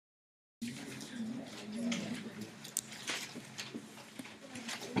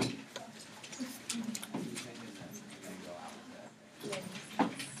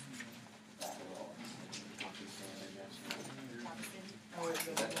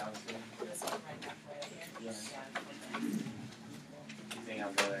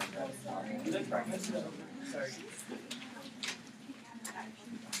Sorry.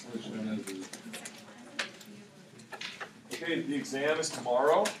 Okay, the exam is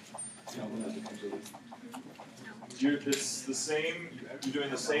tomorrow. It's the same. You're doing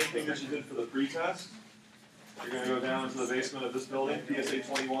the same thing that you did for the pre-test. You're going to go down to the basement of this building, PSA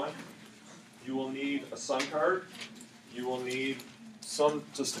 21. You will need a sun card. You will need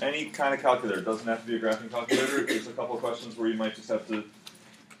just any kind of calculator. It doesn't have to be a graphing calculator. There's a couple of questions where you might just have to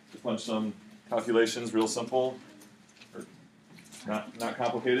punch some calculations, real simple, or not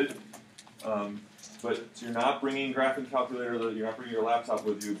complicated. But you're not bringing graphing calculator. You're not bringing your laptop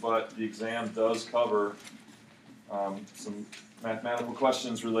with you. But the exam does cover some mathematical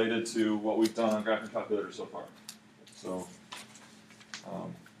questions related to what we've done on graphing calculator so far.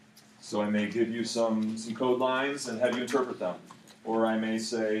 So I may give you some code lines and have you interpret them. Or I may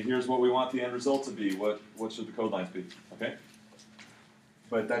say, here's what we want the end result to be. What should the code lines be? Okay?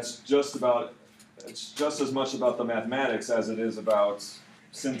 But it's just as much about the mathematics as it is about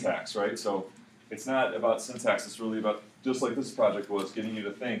syntax, right? So it's not about syntax, it's really about, just like this project was, getting you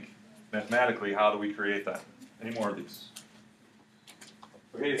to think mathematically, how do we create that? Any more of these?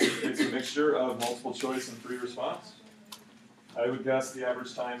 Okay, it's a mixture of multiple choice and free response. I would guess the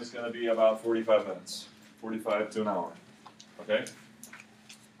average time is going to be about 45 minutes, 45 to an hour. Okay?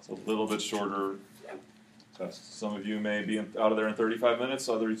 It's a little bit shorter test. Some of you may be out of there in 35 minutes.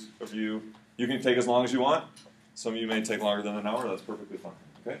 Others of you can take as long as you want. Some of you may take longer than an hour. That's perfectly fine.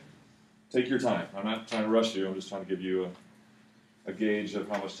 Okay? Take your time. I'm not trying to rush you. I'm just trying to give you a gauge of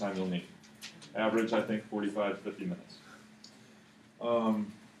how much time you'll need. Average, I think, 45 to 50 minutes.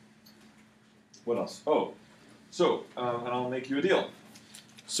 What else? Oh, so, and I'll make you a deal.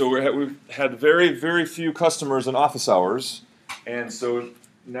 So we've had very, very few customers in office hours, and so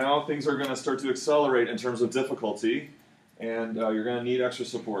now things are going to start to accelerate in terms of difficulty, and you're going to need extra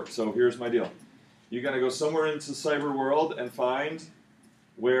support. So here's my deal. You're going to go somewhere into cyber world and find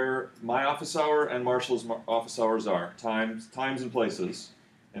where my office hour and Marshall's office hours are, times and places,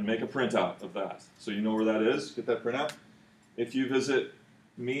 and make a printout of that. So you know where that is. Get that printout. If you visit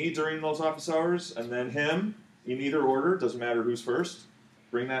me during those office hours and then him in either order, doesn't matter who's first,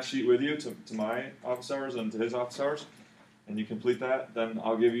 bring that sheet with you to my office hours and to his office hours, and you complete that, then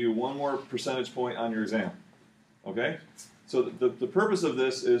I'll give you one more percentage point on your exam. Okay? So the purpose of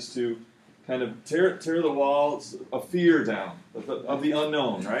this is to kind of tear the walls of fear down, of the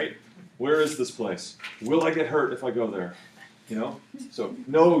unknown, right? Where is this place? Will I get hurt if I go there? You know? So,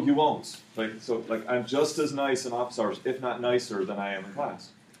 no, you won't. Like I'm just as nice in office hours, if not nicer, than I am in class.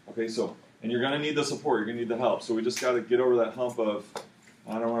 Okay, so, and you're going to need the support, you're going to need the help. So we just got to get over that hump of,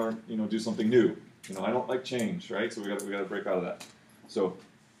 I don't want to, do something new. I don't like change, right? So we got to break out of that. So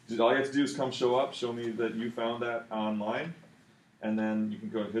all you have to do is come show up, show me that you found that online, and then you can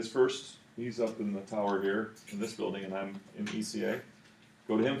go to his first. He's up in the tower here in this building, and I'm in ECA.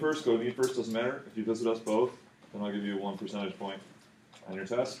 Go to him first, go to me first, doesn't matter. If you visit us both, then I'll give you 1 percentage point on your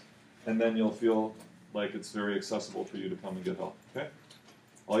test, and then you'll feel like it's very accessible for you to come and get help, okay?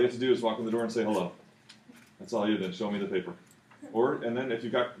 All you have to do is walk in the door and say hello. That's all you did. Show me the paper. And then if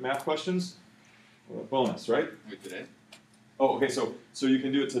you've got math questions, bonus, right? Wait, today? Oh, okay, so you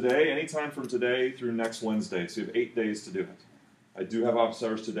can do it today, anytime from today through next Wednesday. So you have 8 days to do it. I do have office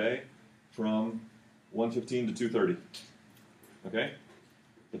hours today from 1:15 to 2:30. Okay?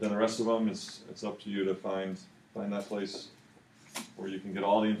 But then the rest of them, it's up to you to find that place where you can get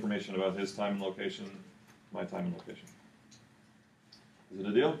all the information about his time and location, my time and location. Is it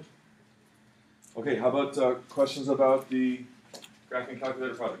a deal? Okay, how about questions about the graphing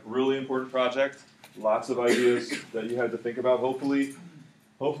calculator project? Really important project. Lots of ideas that you had to think about. Hopefully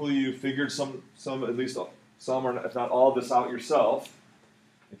you figured some at least some or if not all of this out yourself.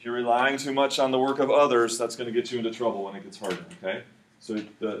 If you're relying too much on the work of others, that's going to get you into trouble when it gets harder. Okay. So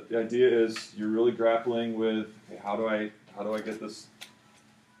the idea is you're really grappling with, okay, how do I get this?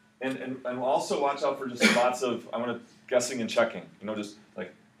 And also watch out for just lots of guessing and checking. Just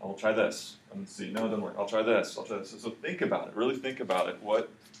like I'll try this and see. No, it doesn't work. I'll try this. So think about it. Really think about it. What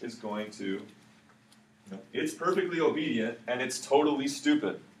is going to? It's perfectly obedient and it's totally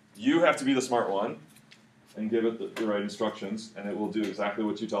stupid. You have to be the smart one and give it the right instructions, and it will do exactly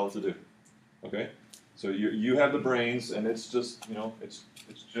what you tell it to do. Okay. So you have the brains, and it's just, it's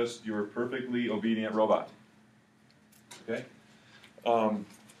just your perfectly obedient robot. Okay?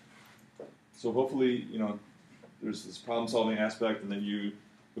 So hopefully, there's this problem-solving aspect, and then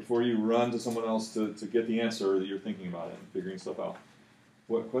before you run to someone else to get the answer, that you're thinking about it and figuring stuff out.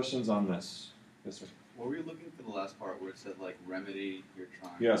 What questions on this? Yes, sir. What were you looking for the last part where it said, like, remedy you're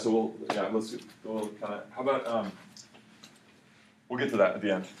trying? Yeah, so we'll kind of, how about, we'll get to that at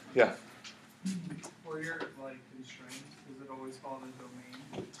the end. Yeah. For your like constraints, does it always follow the domain,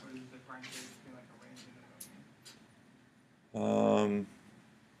 or does it differentiate between like a range and a domain?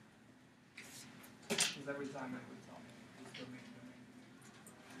 Because every time it would tell me this domain.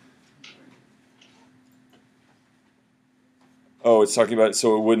 Oh, it's talking about,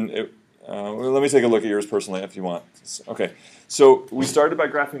 so it wouldn't, well, let me take a look at yours personally if you want. Okay, so we started by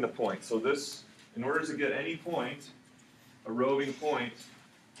graphing the point. So this, in order to get any point, a roving point,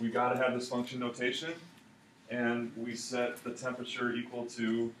 we got to have this function notation, and we set the temperature equal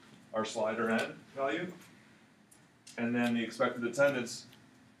to our slider n value, and then the expected attendance,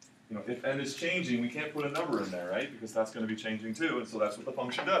 you know, if n is changing, we can't put a number in there, right? Because that's going to be changing too, and so that's what the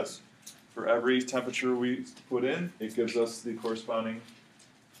function does. For every temperature we put in, it gives us the corresponding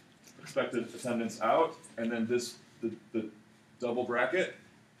expected attendance out, and then this, the double bracket,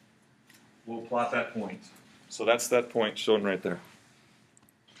 will plot that point. So that's that point shown right there.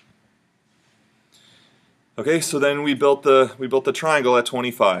 Okay, so then we built the triangle at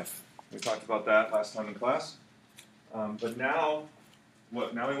 25. We talked about that last time in class. But now we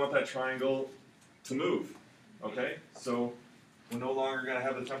want that triangle to move. Okay, so we're no longer going to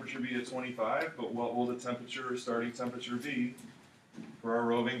have the temperature be at 25, but what will the temperature, starting temperature, be for our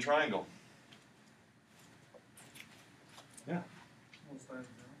roving triangle? Yeah.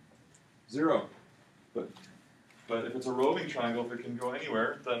 Zero. But if it's a roving triangle, if it can go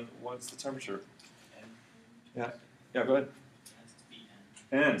anywhere, then what's the temperature? Yeah. Yeah, go ahead.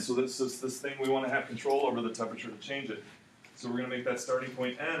 N. So this is this thing we want to have control over the temperature to change it. So we're going to make that starting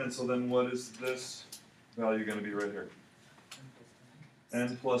point N, and so then what is this value going to be right here?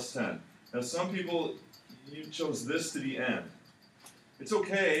 N plus 10. Now some people, you chose this to be N. It's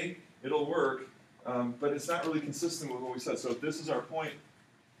okay, it'll work, but it's not really consistent with what we said. So if this is our point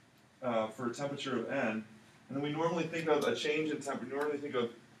for a temperature of N, and then we normally think of a change in temperature, we normally think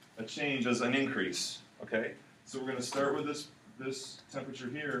of a change as an increase, okay? So we're going to start with this temperature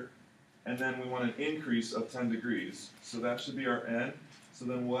here, and then we want an increase of 10 degrees. So that should be our N. So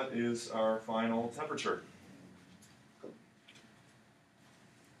then what is our final temperature?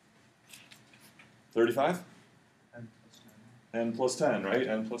 35? N plus 10, right?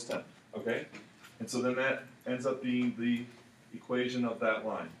 N plus 10. Okay? And so then that ends up being the equation of that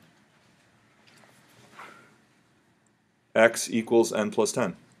line. X equals N plus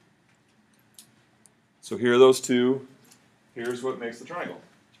 10. So here are those two. Here's what makes the triangle.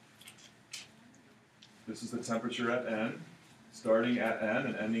 This is the temperature at N, starting at N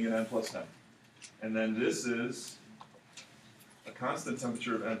and ending at N plus 10. And then this is a constant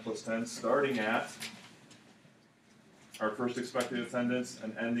temperature of N plus 10, starting at our first expected attendance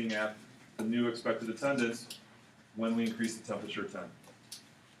and ending at the new expected attendance when we increase the temperature 10.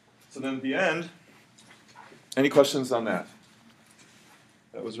 So then at the end, any questions on that?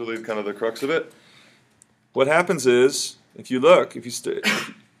 That was really kind of the crux of it. What happens is, if you look, if you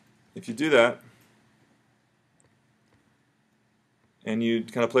do that, and you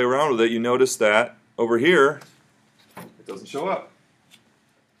kind of play around with it, you notice that over here, it doesn't show up.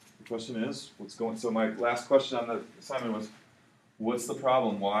 The question is, what's going? So my last question on the assignment was, what's the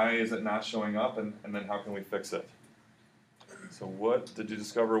problem? Why is it not showing up? And then how can we fix it? So what did you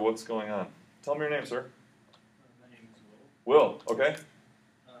discover? What's going on? Tell me your name, sir. My name is Will. Will, okay.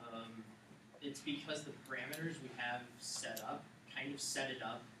 It's because the parameters we have set up kind of set it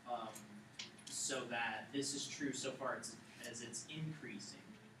up so that this is true so far as it's increasing.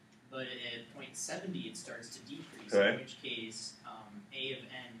 But at point 70 it starts to decrease, okay. In which case a of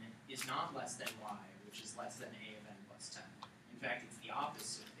n is not less than y, which is less than a of n plus 10. In fact, it's the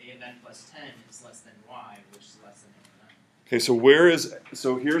opposite. A of n plus 10 is less than y, which is less than a of n. Okay,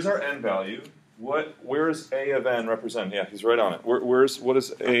 so here's our n value. Where is a of n represented? Yeah, he's right on it. What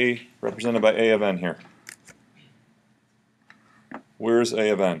is a represented by a of n here? Where's a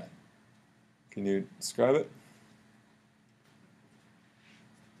of n? Can you describe it?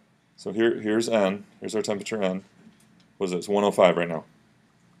 So here's n. Here's our temperature n. What is it? It's 105 right now.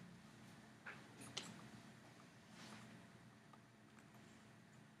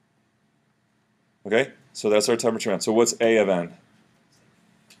 Okay, so that's our temperature n. So what's a of n?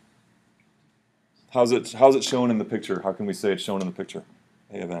 How's it shown in the picture? How can we say it's shown in the picture?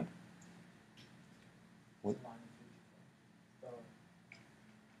 A of n. What?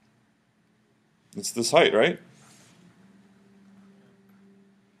 It's this height, right?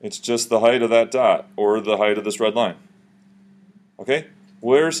 It's just the height of that dot, or the height of this red line. Okay?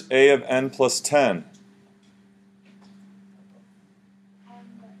 Where's a of n plus 10?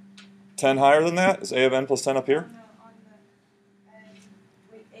 10 higher than that? Is a of n plus 10 up here?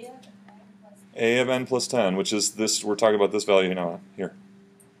 A of n plus 10, which is this, we're talking about this value now, here.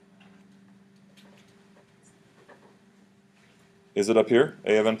 Is it up here?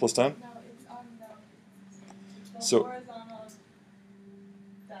 A of n plus 10? No, it's on the So- horizontal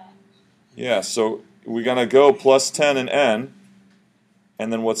dash. Yeah, so we're going to go plus 10 in n,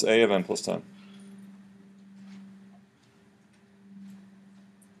 and then what's a of n plus 10?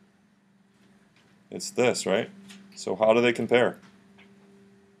 It's this, right? So how do they compare?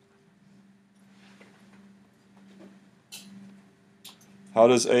 How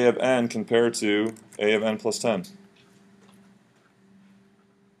does a of n compare to a of n plus 10?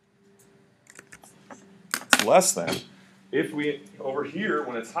 It's less than. If we, over here,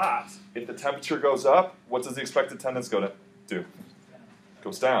 when it's hot, if the temperature goes up, what does the expected tendance go to do?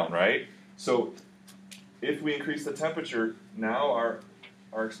 Goes down, right? So if we increase the temperature, now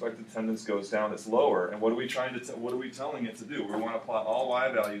our expected tendance goes down, it's lower. And what are we trying to what are we telling it to do? We want to plot all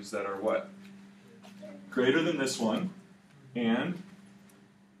y values that are what? Greater than this one and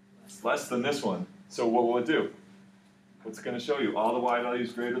less than this one. So what will it do? What's it going to show you? All the y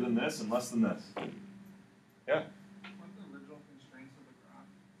values greater than this and less than this. Yeah? Weren't the original constraints of the graph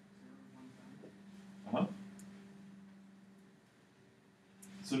 0, 1, 10? Uh-huh.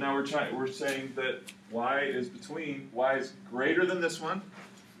 So now we're saying that y is greater than this one.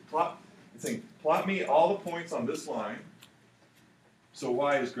 It's saying plot me all the points on this line. So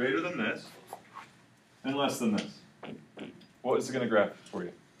y is greater than this and less than this. What is it going to graph for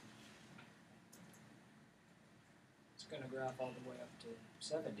you? It's going to graph all the way up to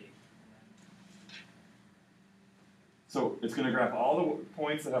 70. So it's going to graph all the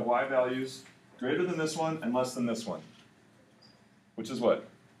points that have y values greater than this one and less than this one. Which is what?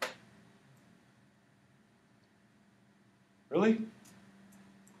 Really?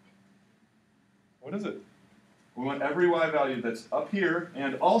 What is it? We want every y value that's up here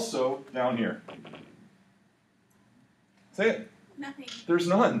and also down here. Say it. Nothing. There's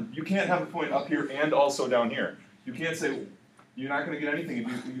none. You can't have a point up here and also down here. You can't say, you're not going to get anything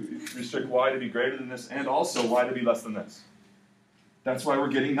if you restrict y to be greater than this and also y to be less than this. That's why we're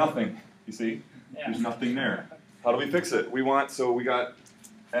getting nothing. You see? Yeah. There's nothing there. How do we fix it? We got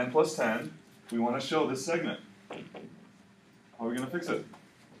n plus 10. We want to show this segment. How are we going to fix it?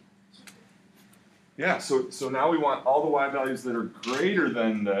 Yeah, so now we want all the y values that are greater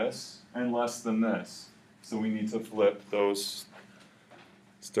than this and less than this. So we need to flip those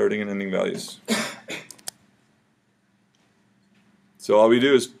starting and ending values. So all we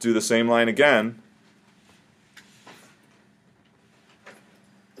do is do the same line again.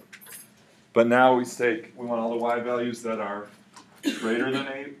 But now we want all the y values that are greater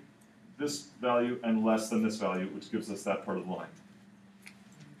than this value and less than this value, which gives us that part of the line.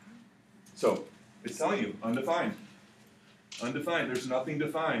 So it's telling you, undefined. Undefined, there's nothing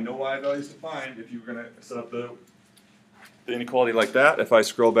defined, no y values defined. If you were going to set up the inequality like that, if I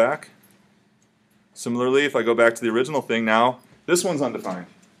scroll back, similarly, if I go back to the original thing now, this one's undefined.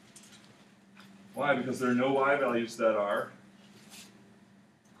 Why? Because there are no y values that are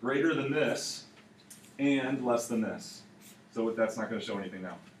greater than this and less than this. So that's not going to show anything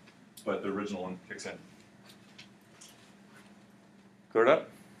now. But the original one kicks in. Cleared up?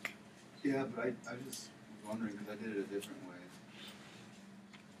 Yeah, but I just was wondering because I did it a different way.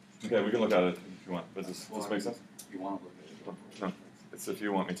 Okay, we can look at it if you want. But does this make sense? If you want to look at it. No, it's if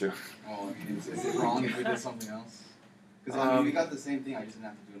you want me to. Oh, I mean, is it wrong if we did something else? Because I mean, we got the same thing. I just didn't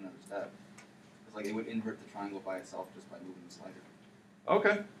have to do another step. Because like it would invert the triangle by itself just by moving the slider.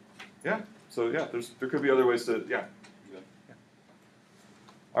 Okay. Yeah. So yeah, there could be other ways to yeah.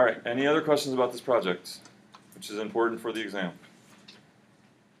 All right. Any other questions about this project, which is important for the exam?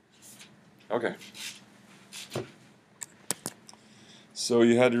 Okay. So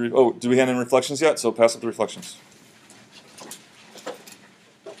you had to. Do we hand in reflections yet? So pass up the reflections.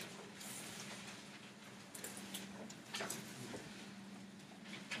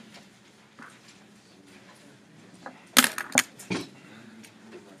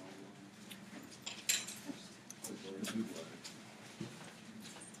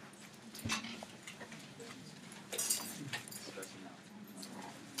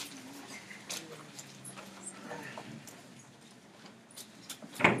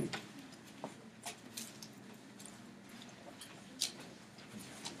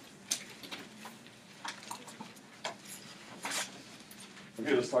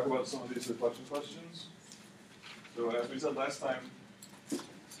 Okay, let's talk about some of these reflection questions. So as we said last time,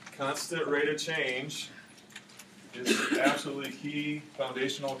 constant rate of change is an absolutely key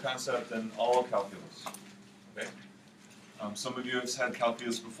foundational concept in all of calculus. Okay? Some of you have had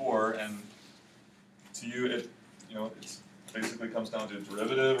calculus before, and to you, it basically comes down to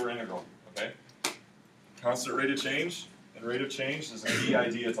derivative or integral. Okay? Constant rate of change and rate of change is a key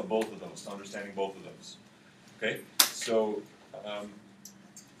idea to both of those, to understanding both of those. Okay? So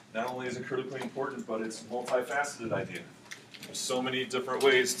not only is it critically important, but it's a multifaceted idea. There's so many different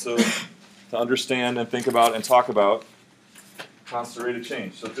ways to understand and think about and talk about constant rate of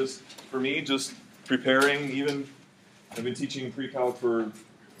change. So just, for me, just preparing, even, I've been teaching pre-calc for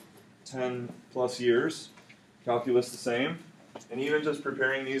 10 plus years, calculus the same, and even just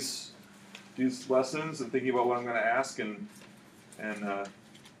preparing these lessons and thinking about what I'm going to ask and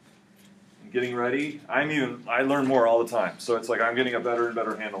getting ready. I learn more all the time, so it's like I'm getting a better and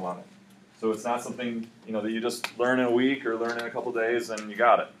better handle on it. So it's not something that you just learn in a week or learn in a couple days and you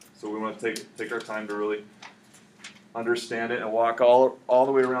got it. So we want to take our time to really understand it and walk all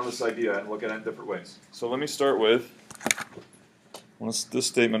the way around this idea and look at it in different ways. So let me start with this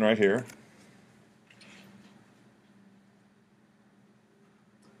statement right here.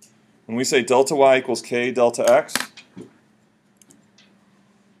 When we say delta y equals k delta x,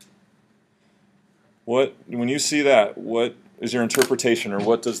 when you see that, what is your interpretation, or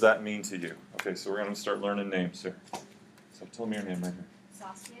what does that mean to you? Okay, so we're going to start learning names here. So tell me your name right here.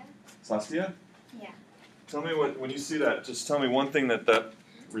 Saskia? Saskia? Yeah. Tell me when you see that, just tell me one thing that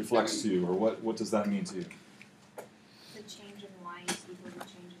reflects to you, or what does that mean to you? The change in y is equal to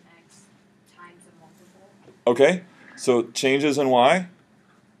change in x times a multiple. Okay, so changes in y.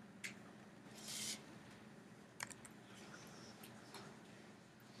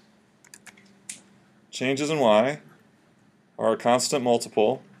 Changes in y are a constant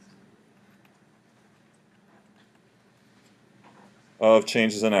multiple of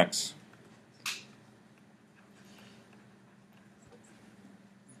changes in x.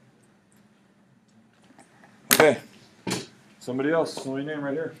 Okay, somebody else, somebody name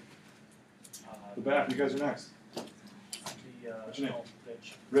right here. The back, you guys are next. What's your name?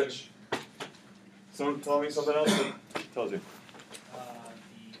 Rich. Rich. Someone tell me something else that tells you.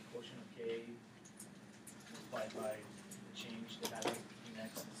 The quotient of k multiplied by the change that happens in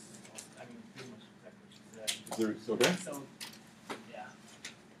x is, pretty much exactly what you said. Okay? So, yeah.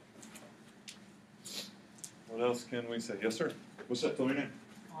 What else can we say? Yes, sir. What's that? Tell me your name.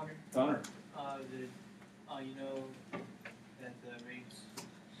 Connor, Connor. you know that the rates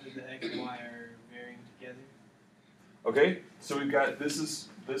of the x and y are varying together. Okay, so we've got this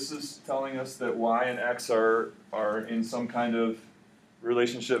is telling us that y and x are in some kind of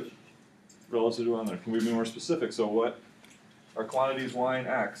relationship relative to one another. Can we be more specific? So what are quantities y and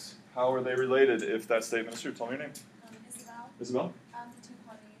x? How are they related if that statement is true? Tell me your name. Isabel? Isabel? The two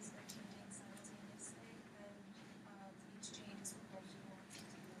quantities are changing simultaneously, and each change is proportional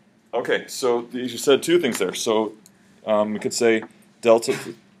to the Okay, so you said two things there. So we could say delta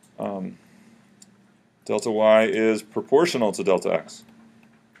y is proportional to delta x.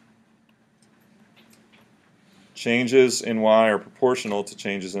 Changes in y are proportional to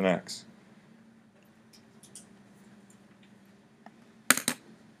changes in x.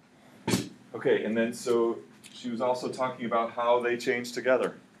 Okay, and then so she was also talking about how they change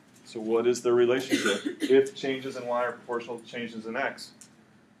together. So what is the relationship? If changes in y are proportional to changes in x,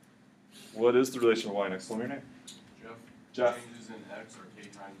 what is the relation of y and x? Tell me your name. Jeff. Changes in x are k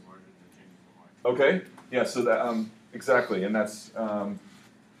times larger than changes in y. Okay, yeah, so that, exactly, and that's,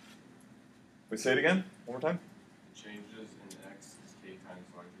 wait, say it again, one more time. Changes in x is k times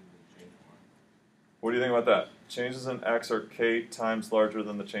larger than change in y. What do you think about that? Changes in x are k times larger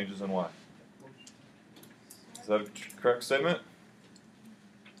than the changes in y. Is that a correct statement?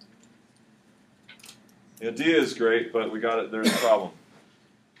 The idea is great, but we got it, there's a problem.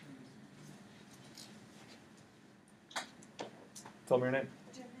 Tell me your name.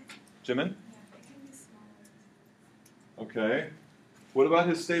 Jimin? Yeah, it can be smaller. Okay. What about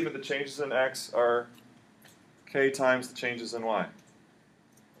his statement that changes in x are k times the changes in y?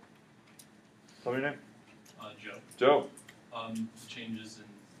 Tell me your name. Joe. Joe. Changes in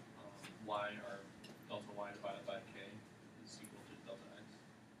y are delta y divided by k is equal to delta x.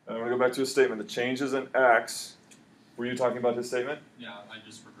 I'm going to go back to his statement. The changes in x, were you talking about his statement? Yeah, I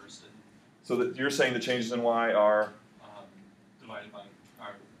just reversed it. So that you're saying the changes in y are Divided by,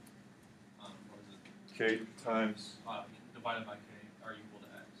 what is it? k times. Divided by k are equal to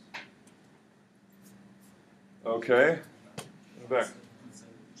x. Okay. Back.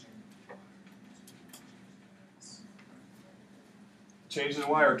 Changes in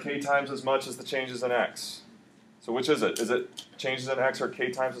y are k times as much as the changes in x. So which is it? Is it changes in x are k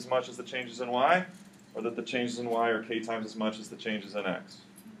times as much as the changes in y? Or that the changes in y are k times as much as the changes in x?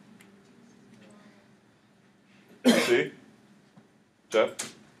 See?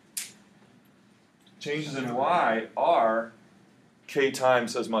 Jeff? Changes in y are k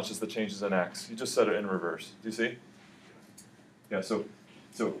times as much as the changes in x. You just said it in reverse. Do you see? Yeah, so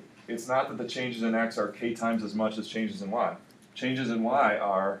it's not that the changes in x are k times as much as changes in y. changes in y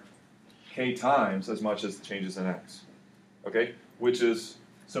are k times as much as the changes in x. Okay? Which is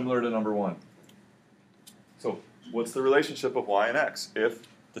similar to number 1. So what's the relationship of y and x if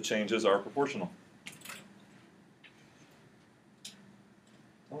the changes are proportional?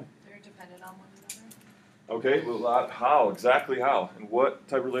 They're dependent on one another. Okay, well, how? Exactly how? And what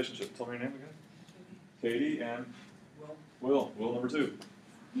type of relationship? Tell me your name again. Katie and Will. Will number 2.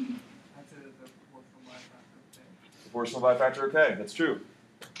 I'd say that the proportional by factor of k. Proportional by factor of k. That's true.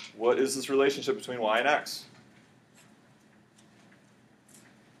 What is this relationship between y and x?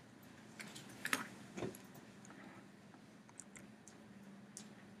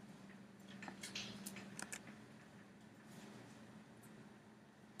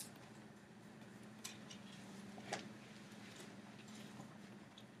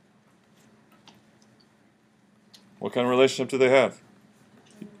 What kind of relationship do they have?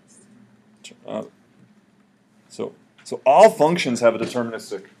 So all functions have a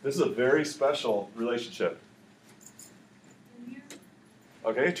deterministic. This is a very special relationship. Linear?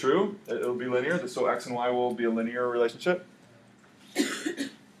 Okay, true. It'll be linear. So x and y will be a linear relationship.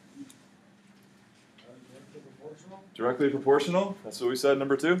 Directly proportional. That's what we said,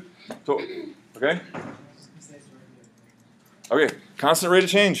 number 2. So, okay. Okay, constant rate of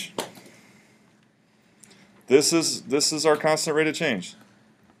change. This is our constant rate of change.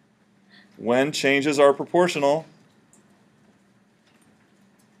 When changes are proportional,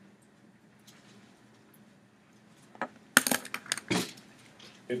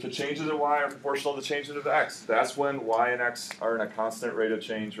 if the changes of y are proportional to the changes of x, that's when y and x are in a constant rate of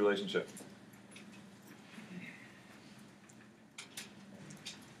change relationship.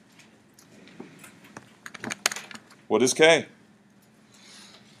 What is k?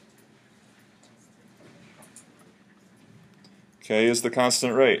 K is the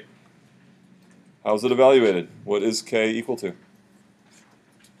constant rate. How is it evaluated? What is k equal to?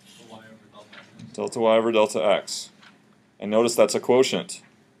 Y over delta x. Delta y over delta x. And notice that's a quotient.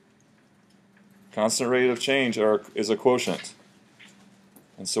 Constant rate of change is a quotient.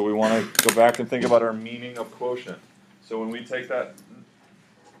 And so we want to go back and think about our meaning of quotient. So when we do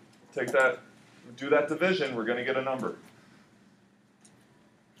that division, we're going to get a number.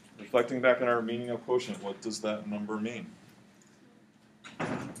 Reflecting back on our meaning of quotient, what does that number mean?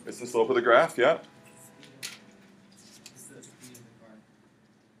 It's the slope of the graph, yeah? It's the speed of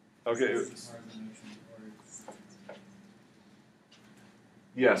the car. Okay. It's the car's in motion, or it's-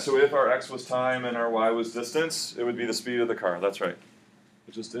 Yeah, so if our x was time and our y was distance, it would be the speed of the car. That's right.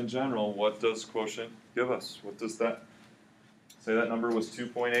 But just in general, what does quotient give us? What does that say? That number was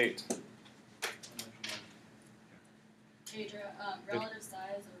 2.8. Adria, relative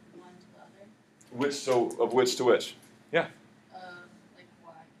size of one to the other, Of which to which? like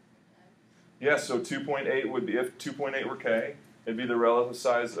y. Yeah, so 2.8 would be, if 2.8 were k, it'd be the relative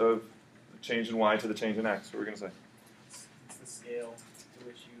size of the change in y to the change in x. What are we going to say? It's the scale to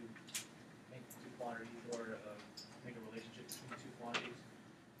which you make two quantities or make a relationship between two quantities.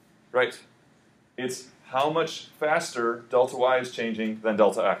 Right. It's how much faster delta y is changing than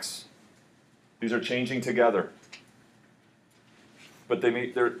delta x. These are changing together. But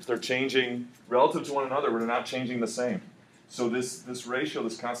they're changing relative to one another, but they're not changing the same. So this ratio,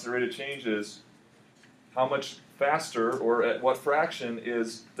 this constant rate of change is how much faster or at what fraction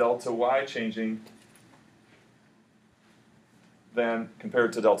is delta y changing than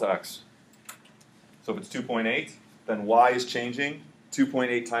compared to delta x. So if it's 2.8, then y is changing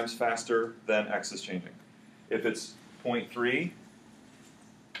 2.8 times faster than x is changing. If it's 0.3,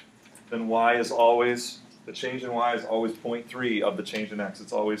 then the change in y is always 0.3 of the change in x.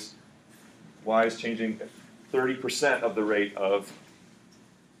 It's always, y is changing 30% of the rate of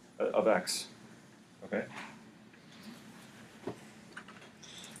x. Okay?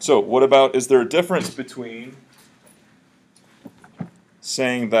 So what about, is there a difference between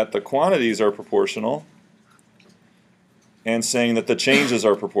saying that the quantities are proportional and saying that the changes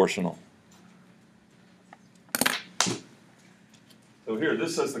are proportional? So here,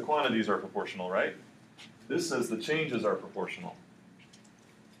 this says the quantities are proportional, right? This says the changes are proportional.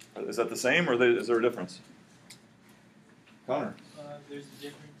 Is that the same, or is there a difference? Connor? There's a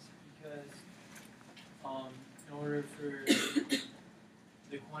difference because in order for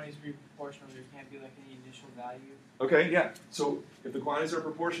the quantities to be proportional, there can't be like any initial value. Okay, yeah. So if the quantities are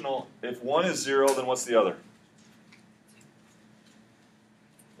proportional, if one is 0, then what's the other?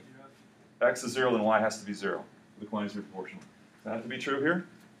 X is 0, then y has to be 0. The quantities are proportional. Does that have to be true here?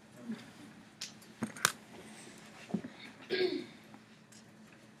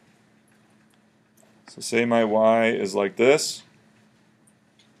 So say my y is like this,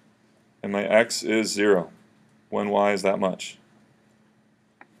 and my x is 0, when y is that much.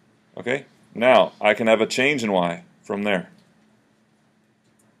 Okay, now I can have a change in y from there.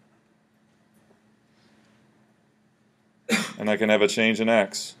 And I can have a change in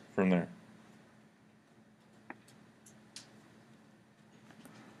x from there.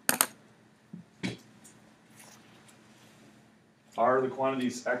 Are the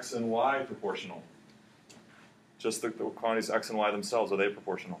quantities x and y proportional? Just the quantities x and y themselves, are they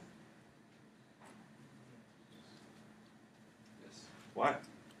proportional? Yes. Why?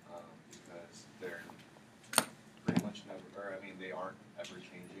 Because they're pretty much never, or I mean, they aren't ever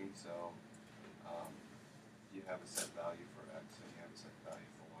changing. So you have a set value for x and you have a set value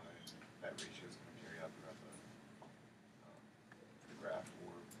for y. That ratio is going to carry out throughout the graph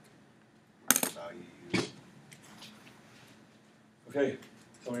or whatever value you use. Okay,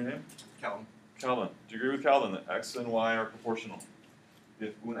 tell me your name. Calvin. Calvin. Do you agree with Calvin that x and y are proportional?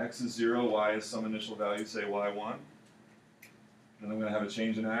 If when x is 0, y is some initial value, say y1, then I'm going to have a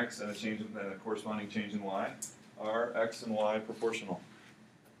change in x and a corresponding change in y. Are x and y proportional?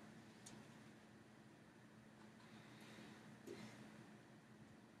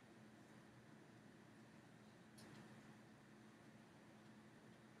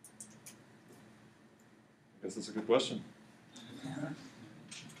 I guess that's a good question.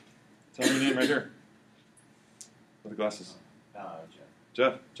 Tell me your name right here. With the glasses.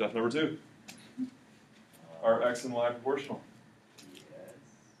 Jeff. Jeff number 2. Are x and y proportional? Yes.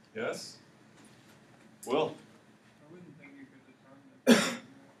 Yes? Will? I wouldn't think you could determine it.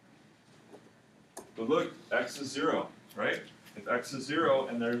 But look, x is 0, right? If x is 0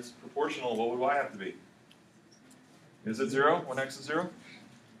 and there's proportional, what would y have to be? Is it 0 when x is 0?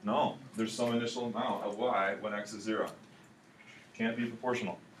 No, there's some initial amount of y when x is 0. Can't be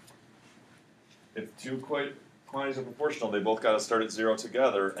proportional. If two quantities are proportional, they both got to start at 0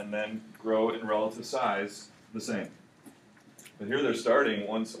 together and then grow in relative size the same. But here they're starting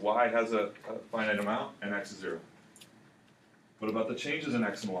once y has a finite amount and x is 0. What about the changes in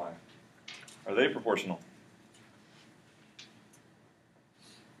x and y? Are they proportional?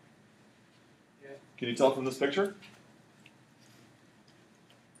 Yeah. Can you tell from this picture?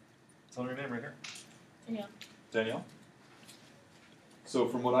 Tell me your name right here. Danielle. Danielle? So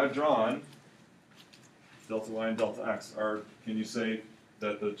from what I've drawn, delta y and delta x can you say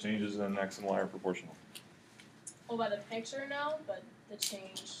that the changes in x and y are proportional? Well, by the picture, no, but the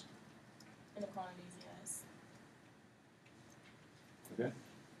change in the quantities, yes. Okay.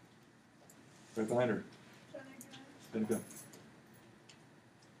 Right behind her. Danica.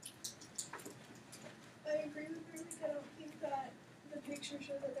 I agree with Ruth. I don't think that the picture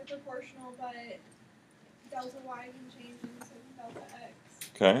shows that they're proportional, but delta y can change and so can delta x.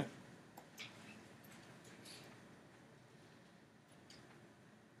 Okay.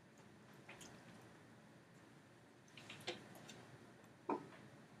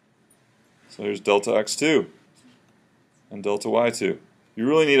 So there's delta x2 and delta y2. You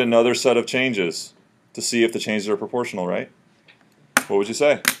really need another set of changes to see if the changes are proportional, right? What would you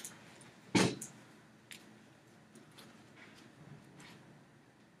say?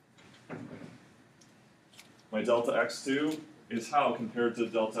 My delta x2 is how compared to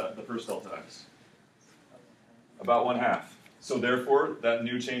the first delta x? About 1/2. So therefore, that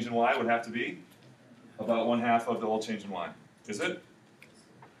new change in y would have to be about 1/2 of the old change in y. Is it?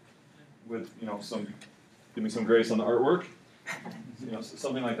 With give me some grace on the artwork.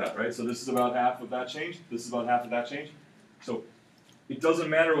 Something like that, right? So this is about half of that change. This is about half of that change. So it doesn't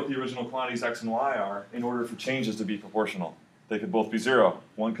matter what the original quantities x and y are in order for changes to be proportional. They could both be 0.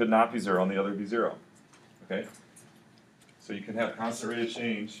 One could not be 0 and the other be 0. Okay? So you can have constant rate of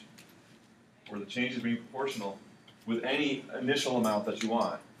change where the change is being proportional with any initial amount that you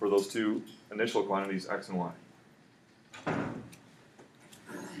want for those two initial quantities x and y.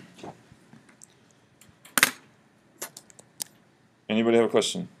 Anybody have a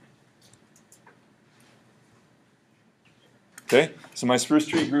question? Okay, so my spruce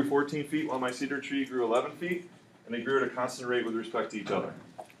tree grew 14 feet while my cedar tree grew 11 feet, and they grew at a constant rate with respect to each other.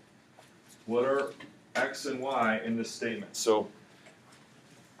 What are x and y in this statement? So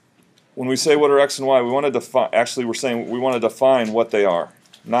when we say what are x and y, we want to define, actually we're saying we want to define what they are,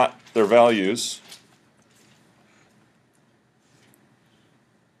 not their values.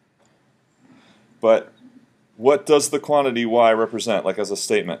 But what does the quantity y represent, like as a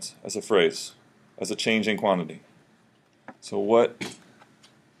statement, as a phrase, as a changing quantity? So what,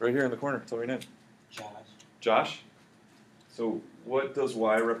 right here in the corner, tell me your name. Josh. Josh? So what does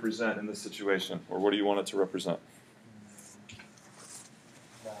y represent in this situation, or what do you want it to represent?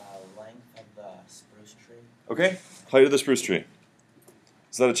 The length of the spruce tree. Okay, height of the spruce tree.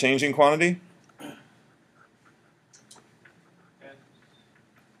 Is that a changing quantity?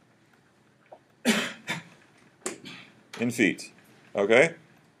 11 feet. Okay?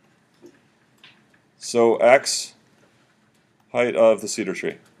 So X, height of the cedar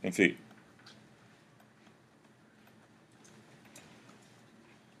tree in feet.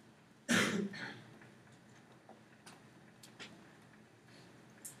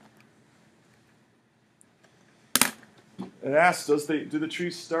 It asks, do the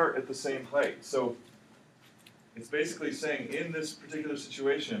trees start at the same height? So it's basically saying, in this particular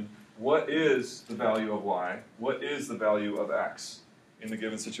situation, what is the value of y? What is the value of x in the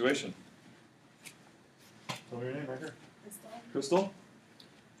given situation? Tell me your name right here. Crystal?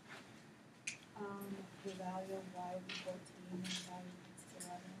 The value of y is 14 and the value of x is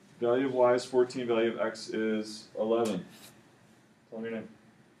 11. Value of y is 14, value of x is 11. Tell me your name.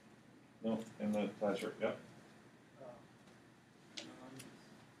 No, in the plaid shirt, yeah.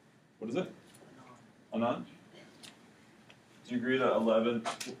 What is it? Anand? Do you agree that 11,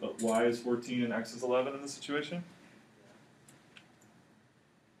 y is 14 and x is 11 in this situation?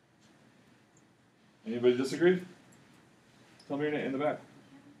 Anybody disagree? Tell me your name in the back.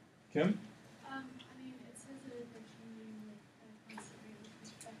 Kim? I mean, it says that they're changing like constant rate with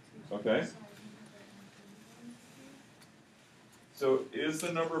respect to each Okay. other, so I think that So is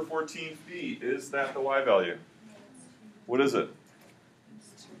the number 14 feet, is that the y value? What is it?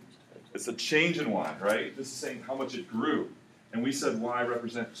 It's a change in y, right? This is saying how much it grew. And we said y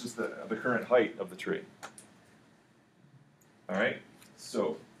represents just the current height of the tree. All right?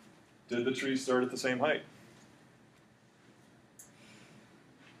 So, did the tree start at the same height?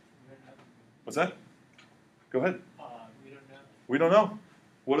 What's that? Go ahead. We don't know. We don't know.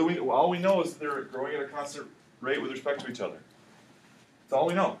 What do we? All we know is they're growing at a constant rate with respect to each other. That's all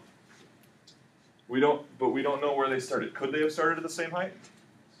we know. But we don't know where they started. Could they have started at the same height?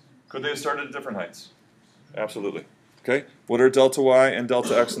 Could they have started at different heights? Absolutely. Okay. What are delta y and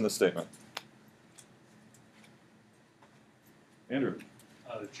delta x in this statement? Andrew.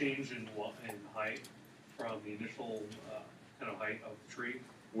 The change in height from the initial kind of height of the tree.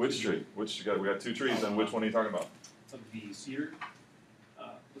 Which tree? We got two trees, and which one are you talking about? Of the cedar.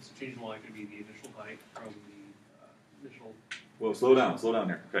 What's the change in y could be the initial height from the initial. Well, slow down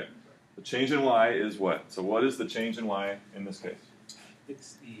here. Okay. The change in y is what? So what is the change in y in this case?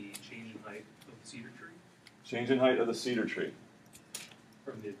 It's the change in height of the cedar tree. Change in height of the cedar tree.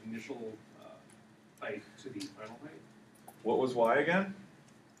 From the initial height to the final height. What was y again?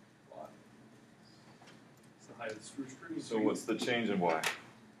 Y. It's the height of the spruce tree. So what's the change in y?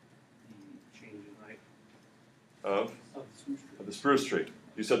 The change in height Of of the spruce tree. the spruce tree.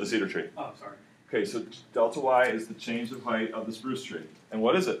 You said the cedar tree. Oh, sorry. Okay, so delta y is the change of height of the spruce tree. And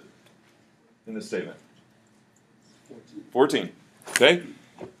what is it in this statement? 14. 14. Okay?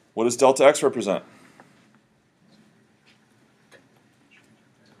 What does delta x represent?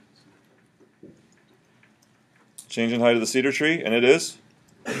 Change in height of the cedar tree, and it is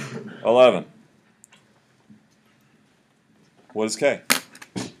 11. What is k?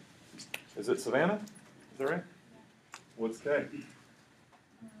 Is it Savannah? Is that right? What's k? Like the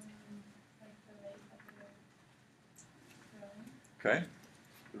rate of the growing. Okay.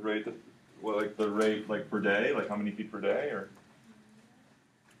 The rate that, well, like the rate like per day, like how many feet per day, or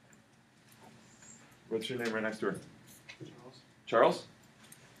what's your name right next to her? Charles.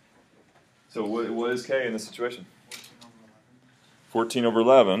 So what is k in this situation? 14 over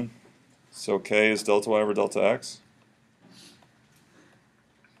 11. So k is delta y over delta x.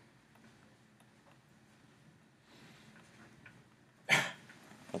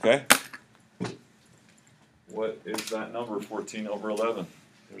 Okay. What is that number, 14 over 11?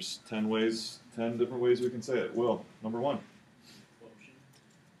 There's 10 different ways we can say it. Will, number one. Quotient.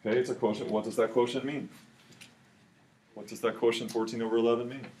 Okay, it's a quotient. What does that quotient mean? What does that quotient 14 over 11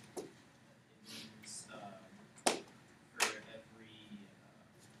 mean? It's for every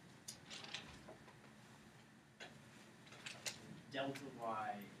delta y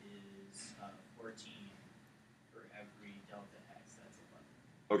is 14 for every delta x, that's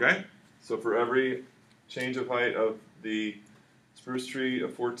 11. Okay, so for every change of height of the spruce tree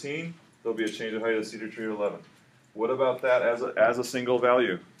of 14, there'll be a change of height of the cedar tree of 11. What about that as a single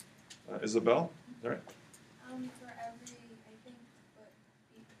value? Isabel? Is that right? For every, I think, what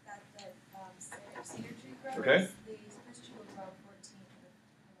feet that cedar tree grows, Okay. the spruce tree will grow 14.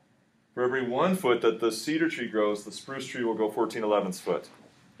 For every 1 foot that the cedar tree grows, the spruce tree will go 14/11 foot.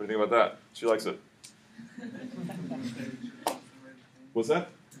 What do you think about that? She likes it. What's that?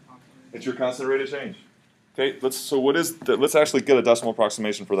 It's your constant rate of change. Okay, let's actually get a decimal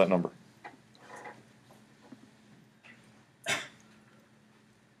approximation for that number.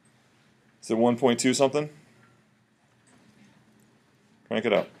 Is it 1.2 something? Crank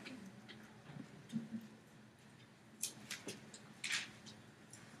it out.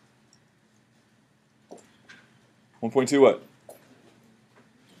 1.2 what?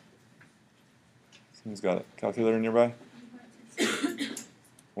 Someone's got a calculator nearby?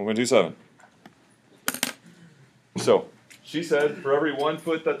 1.27. So, she said for every 1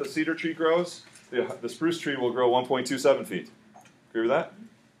 foot that the cedar tree grows, the spruce tree will grow 1.27 feet. Agree with that?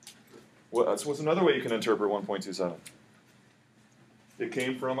 What's another way you can interpret 1.27? It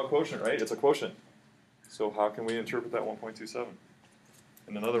came from a quotient, right? It's a quotient. So how can we interpret that 1.27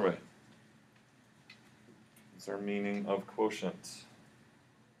 in another way? What's our meaning of quotient?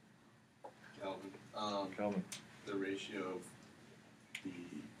 Calvin. The ratio of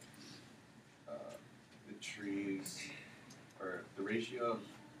the trees, or the ratio of,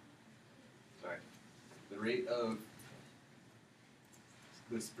 the rate of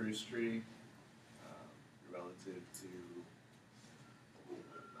the spruce tree relative to the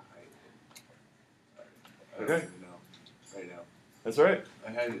height. I don't Okay. even know right now. That's all right.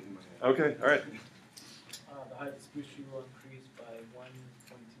 I had it in my head. Okay, all right. The height of the spruce tree will increase by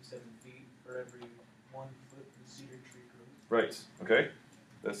 1.27 feet for every 1 foot the cedar tree grows. Right, okay.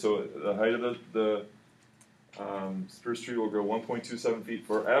 So the height of the spruce tree will grow 1.27 feet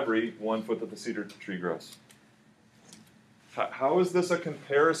for every 1 foot that the cedar tree grows. How is this a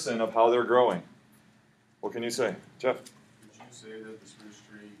comparison of how they're growing? What can you say? Jeff? Did you say that the spruce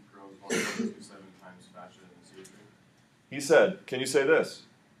tree grows 1.27 times faster than the cedar tree? He said, can you say this?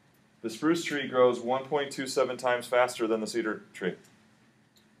 The spruce tree grows 1.27 times faster than the cedar tree.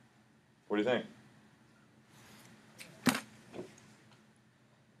 What do you think?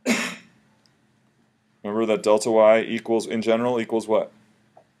 Remember that delta y equals, in general, equals what?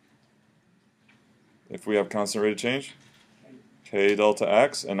 If we have constant rate of change? K delta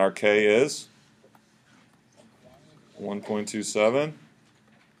x, and our K is 1.27.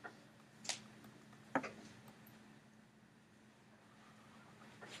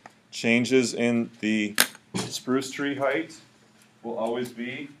 Changes in the spruce tree height will always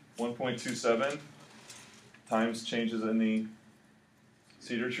be 1.27 times changes in the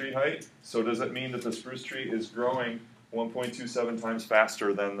cedar tree height. So does it mean that the spruce tree is growing 1.27 times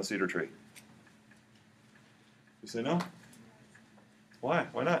faster than the cedar tree? You say no? Why?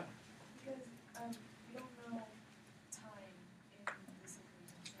 Why not? Because you don't know time in this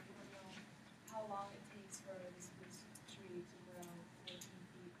equation, so you don't know how long it takes for the spruce tree to grow 14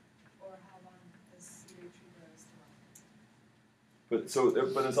 feet, or how long the cedar tree grows to long.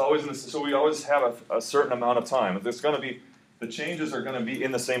 But it's always in this, so we always have a certain amount of time. If it's going to be, the changes are going to be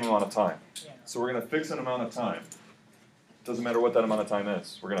in the same amount of time. So we're going to fix an amount of time. It doesn't matter what that amount of time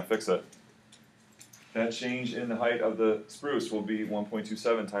is. We're going to fix it. That change in the height of the spruce will be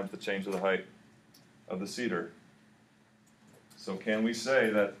 1.27 times the change of the height of the cedar. So can we say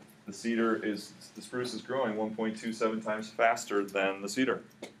that the spruce is growing 1.27 times faster than the cedar?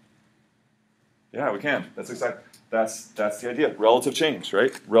 Yeah, we can. That's the idea. Relative change,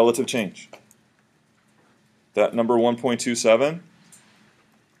 right? Relative change. That number 1.27.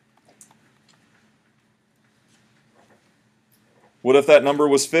 What if that number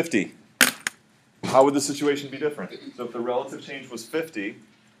was 50? How would the situation be different? So if the relative change was 50,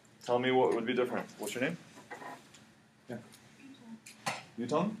 tell me what would be different. What's your name? Yeah.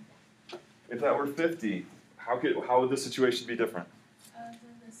 Utah? If that were 50, how would the situation be different? Then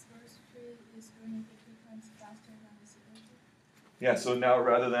the spruce tree is growing 50 times faster than the cedar tree. Yeah, so now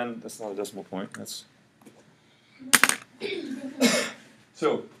rather than, that's not a decimal point, that's...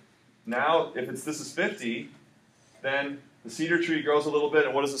 So now if this is 50, then the cedar tree grows a little bit,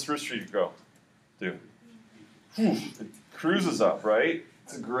 and what does the spruce tree do? It cruises up, right?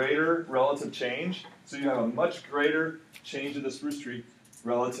 It's a greater relative change. So you have a much greater change in the spruce tree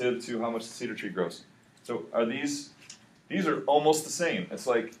relative to how much the cedar tree grows. So are these are almost the same. It's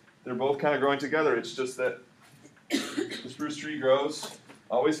like they're both kind of growing together. It's just that the spruce tree grows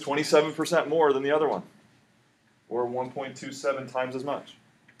always 27% more than the other one, or 1.27 times as much.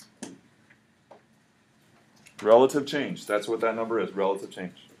 Relative change. That's what that number is, relative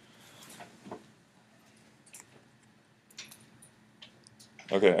change.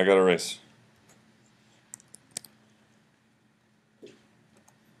 Okay, I got to erase.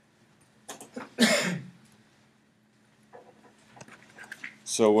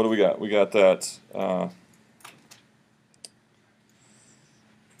 So what do we got? We got that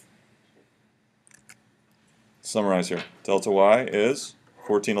summarize here. Delta y is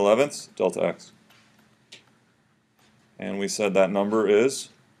 14/11 delta x. And we said that number is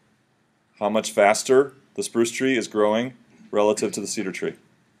how much faster the spruce tree is growing relative to the cedar tree.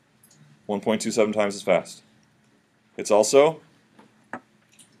 1.27 times as fast. It's also,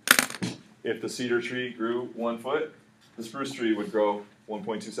 if the cedar tree grew 1 foot, the spruce tree would grow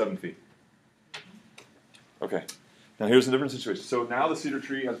 1.27 feet. Okay, Now here's a different situation. So now the cedar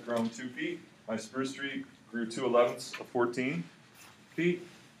tree has grown 2 feet. My spruce tree grew 2/11 of 14 feet.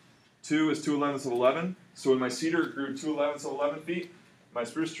 2 is 2/11 of 11. So when my cedar grew 2/11 of 11 feet, my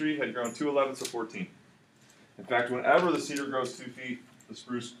spruce tree had grown 2/11 of 14. In fact, whenever the cedar grows 2 feet, the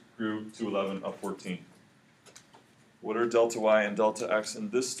spruce grew 2/11 of 14. What are delta y and delta x in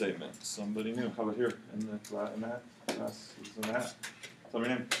this statement? Somebody knew. How about here? In that class, in that. Tell me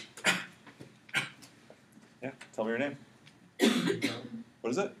your name. Yeah, tell me your name. What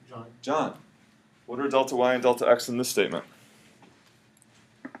is it? John. John. What are delta y and delta x in this statement?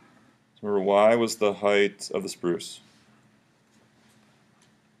 Remember, y was the height of the spruce.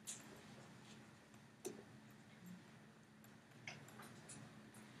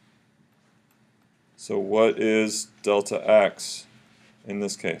 So what is delta x in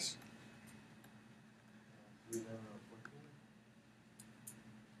this case?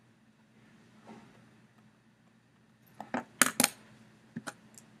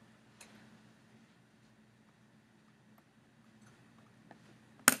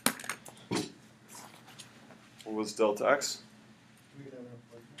 What was delta x?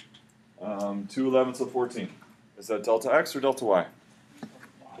 2/11 of 14. Is that delta x or delta y?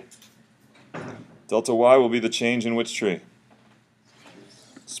 Delta y will be the change in which tree?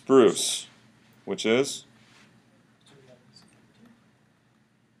 Spruce, which is?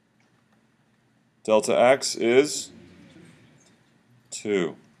 Delta x is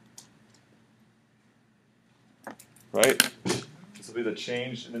 2. Right? This will be the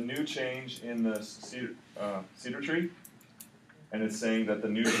change, the new change in the cedar tree. And it's saying that the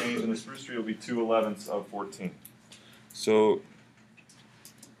new change in the spruce tree will be 2/11 of 14. So,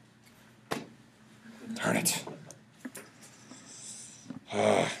 darn it.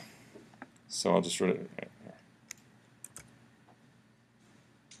 So I'll just write it right here.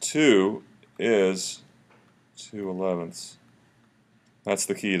 2 is 2/11. That's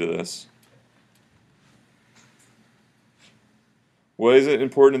the key to this. Why is it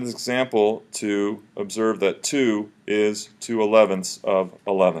important in this example to observe that 2 is 2/11 of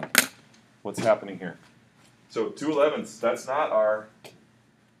 11? What's happening here? So 2/11, that's not our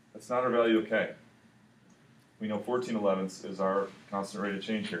value of k. We know 14/11 is our constant rate of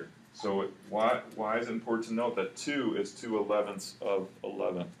change here. So why is it important to note that 2 is 2/11 of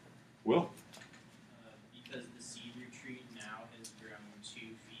 11? Will? Because the cedar tree now has grown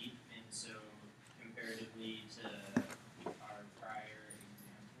 2 feet, and so comparatively to our prior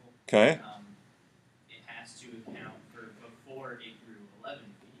example, Okay. It has to account for before it grew 11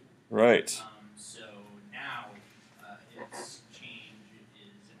 feet. Right. So now its change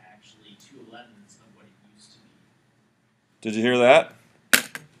is actually 2/11 of what it used to be. Did you hear that?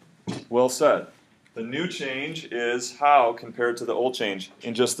 Well said. The new change is how compared to the old change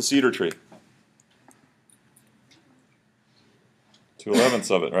in just the cedar tree?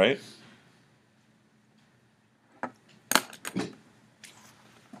 2/11 of it, right?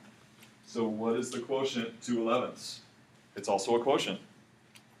 So what is the quotient 2/11? It's also a quotient.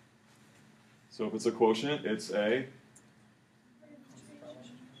 So if it's a quotient, it's a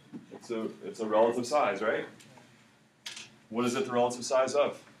relative size, right? What is it the relative size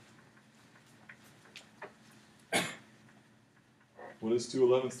of? What is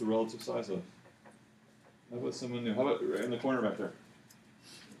 2/11 the relative size of? How about someone new? How about right in the corner back there?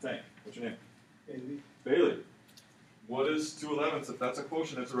 Tank. What's your name? Bailey. Bailey. What is 2/11? If that's a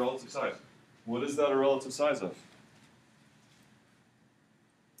quotient, it's a relative size. What is that a relative size of?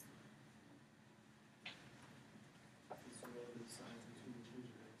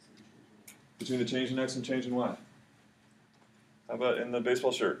 Between the change in x and change in y. How about in the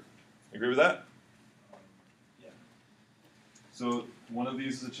baseball shirt? Agree with that? Yeah. So one of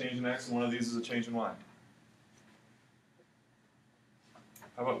these is a change in x and one of these is a change in y.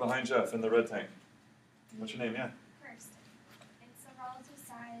 How about behind Jeff in the red tank? What's your name? Yeah. First, it's the relative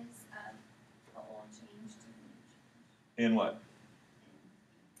size of the old change to the new change. In what?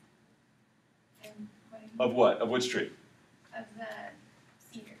 And Of what? Of which tree? of the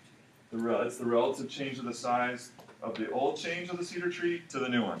cedar tree. It's the relative change of the size of the old change of the cedar tree to the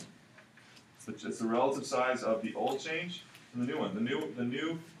new one. It's the relative size of the old change to the new one. The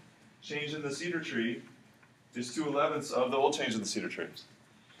new change in the cedar tree is 2/11 of the old change in the cedar tree.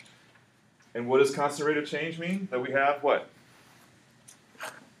 And what does constant rate of change mean? That we have what?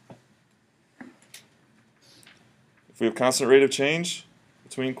 If we have constant rate of change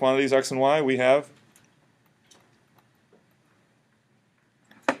between quantities x and y, we have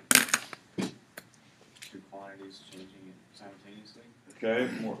Two quantities changing simultaneously. okay,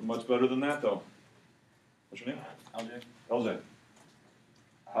 much better than that though. What's your name? LJ. LJ.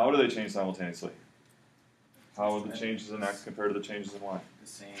 How do they change simultaneously? How would the changes in X compare to the changes in Y? The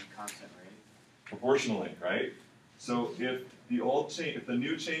same constant rate. Proportionally, right? So if the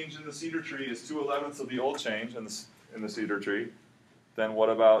new change in the cedar tree is 2/11ths of the old change in the cedar tree, then what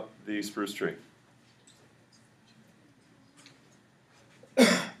about the spruce tree?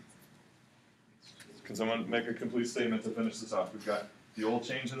 Can someone make a complete statement to finish this off? We've got the old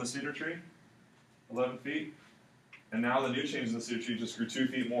change in the cedar tree, 11 feet, and now the new change in the cedar tree just grew 2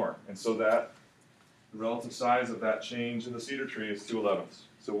 feet more, and so that the relative size of that change in the cedar tree is 2/11ths.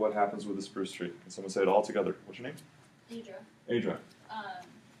 So what happens with the spruce tree? Can someone say it all together? What's your name? Adra. Adra.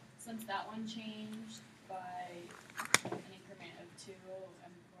 Since that one changed by an increment of 2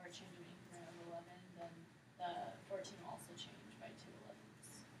 and before it changed an increment of 11, then the 14 will also change by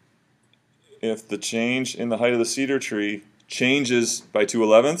 2/11ths. If the change in the height of the cedar tree changes by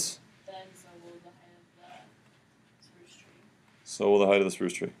 2/11ths, then so will the height of the spruce tree. so will the height of the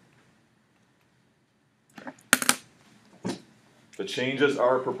spruce tree. The changes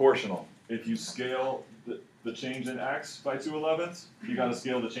are proportional. If you scale the change in X by 2/11ths, you got to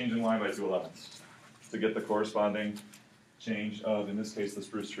scale the change in Y by 2/11ths to get the corresponding change of, in this case, the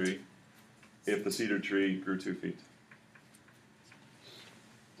spruce tree, if the cedar tree grew 2 feet.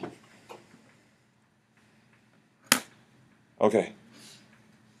 Okay.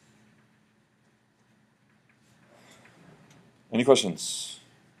 Any questions?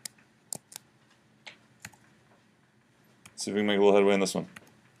 See if we can make a little headway on this one.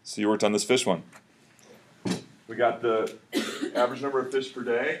 So you worked on this fish one. We got the average number of fish per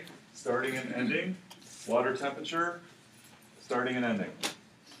day, starting and ending, water temperature, starting and ending.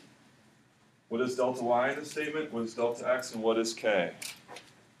 What is delta Y in this statement? What is delta X? And what is K?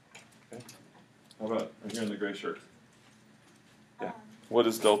 Okay. How about right here in the gray shirt? Yeah. What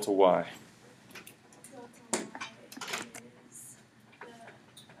is delta Y? Delta Y is the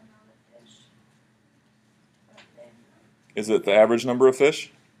amount of fish. But then, Is it the average number of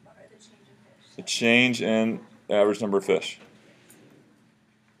fish? or the change in fish. The change in average number of fish.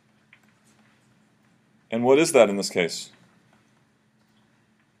 And what is that in this case?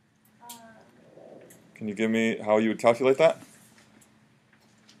 Can you give me how you would calculate that?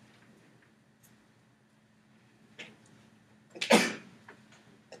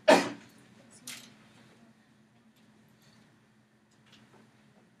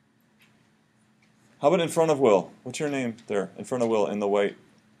 How about in front of Will? What's your name there? In front of Will in the white.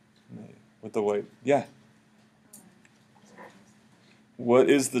 With the white. Yeah. What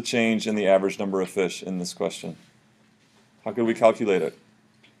is the change in the average number of fish in this question? How could we calculate it?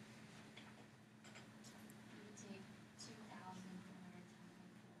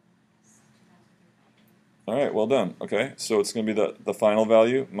 All right, well done. Okay, so it's going to be the final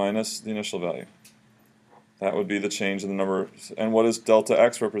value minus the initial value. That would be the change in the number. And what does delta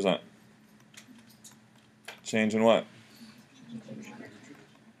X represent? Change in what?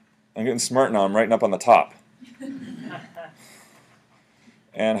 I'm getting smart now. I'm writing up on the top.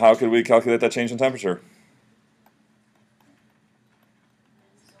 And how could we calculate that change in temperature?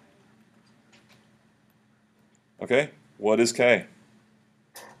 Okay, what is K?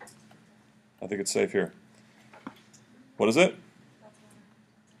 I think it's safe here. What is it?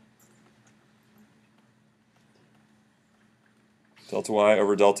 Delta Y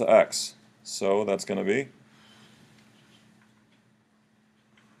over delta X. So that's going to be?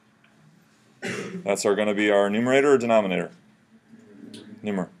 That's going to be our numerator or denominator?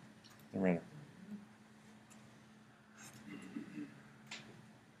 Numerator.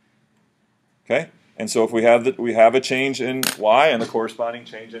 Okay, and so if we have a change in Y and the corresponding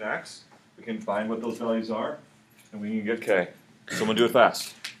change in X, we can find what those values are, and we can get K. Someone do it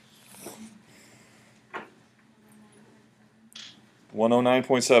fast.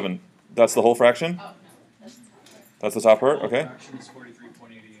 109.7. That's the whole fraction? Oh, no. That's the top part? Okay. Fraction is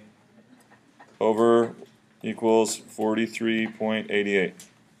 43.88. Over equals 43.88.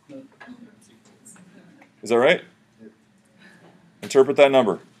 Is that right? Interpret that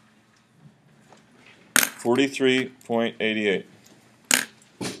number. 43.88.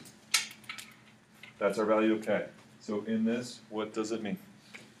 That's our value of K. So in this, what does it mean?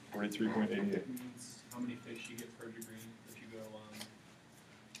 43.88. It means how many fish you get per degree if you go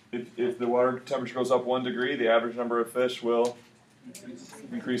If the water temperature goes up 1 degree, the average number of fish will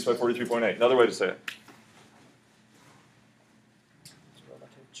increase by 43.8. Another way to say it.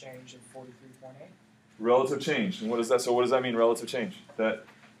 Relative change of 43.8. Relative change. And what is that? So what does that mean, relative change? That.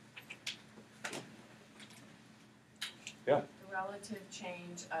 Yeah. The relative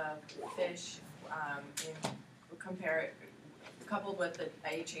change of fish coupled with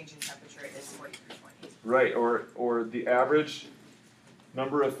a change in temperature is 43.8. Right, or the average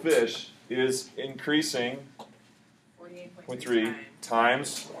number of fish is increasing 48.3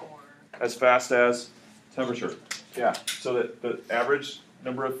 times or as fast as temperature. Yeah, so that the average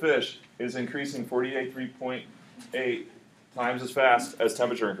number of fish is increasing 3.8 times as fast as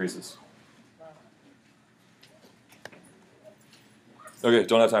temperature increases. Okay,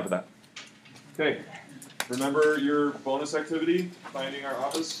 don't have time for that. Okay, remember your bonus activity, finding our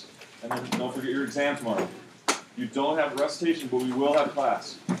office, and then don't forget your exam tomorrow. You don't have recitation, but we will have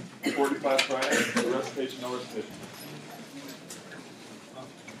class. 40 class Friday, so recitation, no recitation.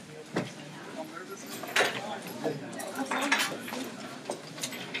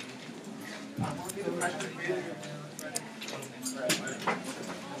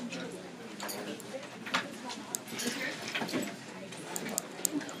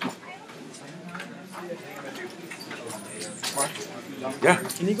 Yeah.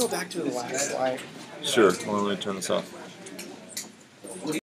 Can you go back to the last slide? Sure. Hold on, let me turn this off.